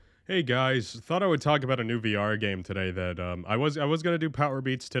Hey guys, thought I would talk about a new VR game today that I was gonna do Power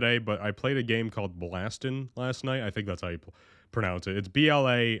Beats today, but I played a game called Blaston last night. I think that's how you pronounce it. It's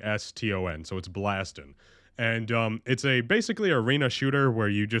Blaston, so it's Blaston, and it's a basically arena shooter where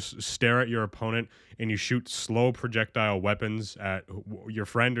you just stare at your opponent and you shoot slow projectile weapons at your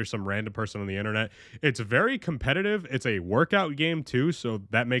friend or some random person on the internet. It's very competitive. It's a workout game too, so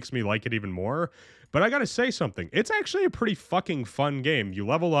that makes me like it even more. But I gotta say something. It's actually a pretty fucking fun game. You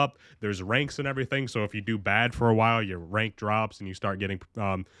level up, there's ranks and everything. So if you do bad for a while, your rank drops and you start getting,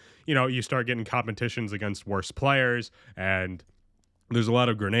 you start getting competitions against worse players. And there's a lot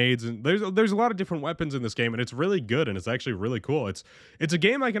of grenades and there's a lot of different weapons in this game, and it's really good and it's actually really cool. It's a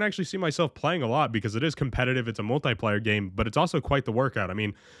game I can actually see myself playing a lot because it is competitive. It's a multiplayer game, but it's also quite the workout. I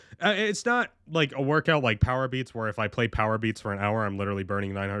mean, it's not like a workout like Power Beats where if I play Power Beats for an hour, I'm literally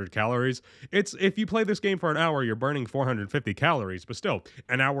burning 900 calories. It's if you play this game for an hour, you're burning 450 calories, but still,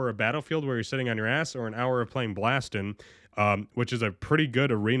 an hour of Battlefield where you're sitting on your ass or an hour of playing Blaston, which is a pretty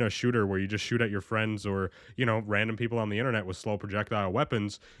good arena shooter where you just shoot at your friends or random people on the internet with slow projectile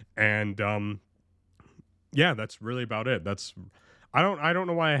weapons. And yeah, that's really about it. I don't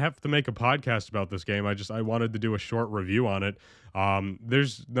know why I have to make a podcast about this game. I wanted to do a short review on it.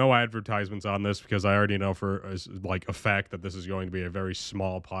 There's no advertisements on this because I already know for like a fact that this is going to be a very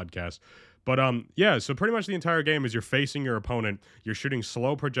small podcast. But yeah, so pretty much the entire game is you're facing your opponent, you're shooting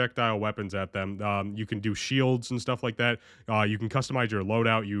slow projectile weapons at them. You can do shields and stuff like that. You can customize your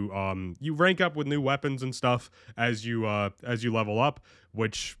loadout. You rank up with new weapons and stuff as you level up,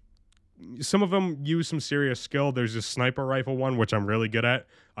 which some of them use some serious skill. There's this sniper rifle one, which I'm really good at.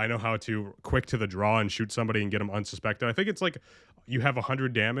 I know how to quick to the draw and shoot somebody and get them unsuspected. I think it's like you have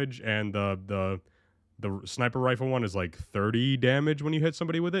 100 damage, and the sniper rifle one is like 30 damage when you hit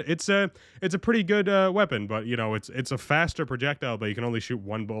somebody with it. It's a pretty good weapon, but it's a faster projectile, but you can only shoot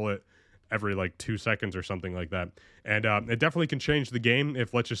one bullet every like 2 seconds or something like that. And it definitely can change the game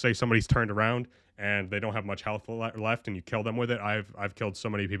if, let's just say, somebody's turned around and they don't have much health left and you kill them with it. I've killed so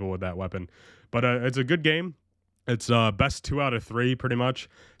many people with that weapon. But it's a good game. It's best 2 out of 3 pretty much.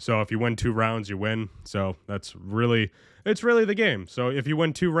 So if you win 2 rounds, you win. So it's really the game. So if you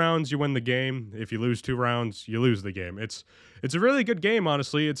win 2 rounds, you win the game. If you lose 2 rounds, you lose the game. It's a really good game,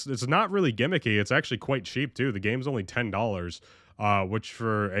 honestly. It's not really gimmicky. It's actually quite cheap too. The game's only $10. Which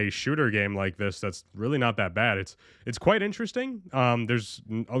for a shooter game like this, that's really not that bad. It's quite interesting. There's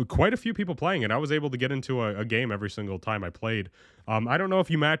quite a few people playing it. I was able to get into a game every single time I played. I don't know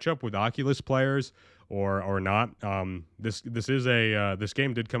if you match up with Oculus players or not. This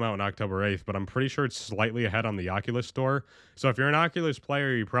game did come out on October 8th, but I'm pretty sure it's slightly ahead on the Oculus store. So if you're an Oculus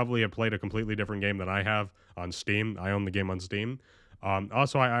player, you probably have played a completely different game than I have on Steam. I own the game on Steam.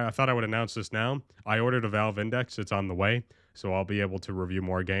 Also, I thought I would announce this now. I ordered a Valve Index. It's on the way, so I'll be able to review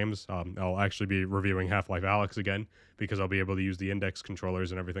more games. I'll actually be reviewing Half-Life Alyx again because I'll be able to use the Index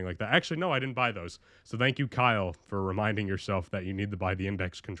controllers and everything like that. Actually, no, I didn't buy those. So thank you, Kyle, for reminding yourself that you need to buy the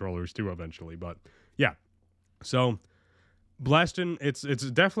Index controllers too eventually. But yeah, so Blaston, it's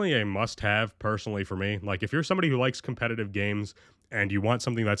definitely a must-have personally for me. Like if you're somebody who likes competitive games and you want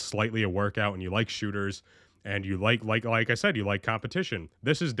something that's slightly a workout and you like shooters and you like I said, you like competition,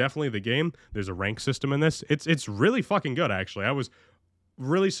 this is definitely the game. There's a rank system in this. It's really fucking good actually. I was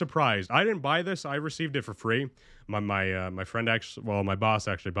really surprised. I didn't buy this. I received it for free. My friend actually, well, my boss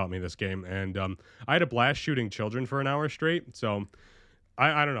actually bought me this game, and I had a blast shooting children for an hour straight. So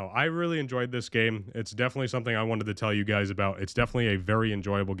I don't know. I really enjoyed this game. It's definitely something I wanted to tell you guys about. It's definitely a very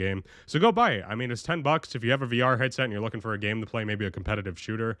enjoyable game. So go buy it. I mean, it's $10 if you have a VR headset and you're looking for a game to play, maybe a competitive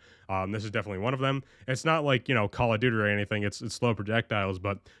shooter. This is definitely one of them. It's not like, Call of Duty or anything. It's slow projectiles,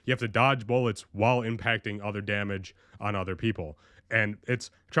 but you have to dodge bullets while impacting other damage on other people. And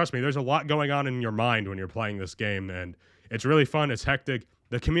trust me, there's a lot going on in your mind when you're playing this game, and it's really fun. It's hectic.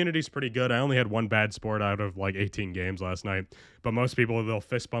 The community's pretty good. I only had one bad sport out of like 18 games last night, but most people, they'll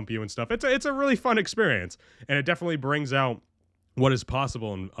fist bump you and stuff. It's a really fun experience, and it definitely brings out what is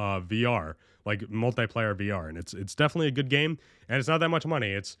possible in VR, like multiplayer VR, and it's definitely a good game, and it's not that much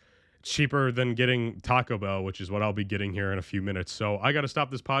money. It's cheaper than getting Taco Bell, which is what I'll be getting here in a few minutes. So I got to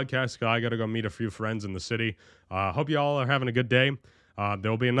stop this podcast because I got to go meet a few friends in the city. Hope you all are having a good day. There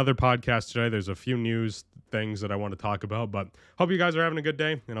will be another podcast today. There's a few news things that I want to talk about, but hope you guys are having a good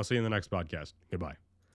day, and I'll see you in the next podcast. Goodbye.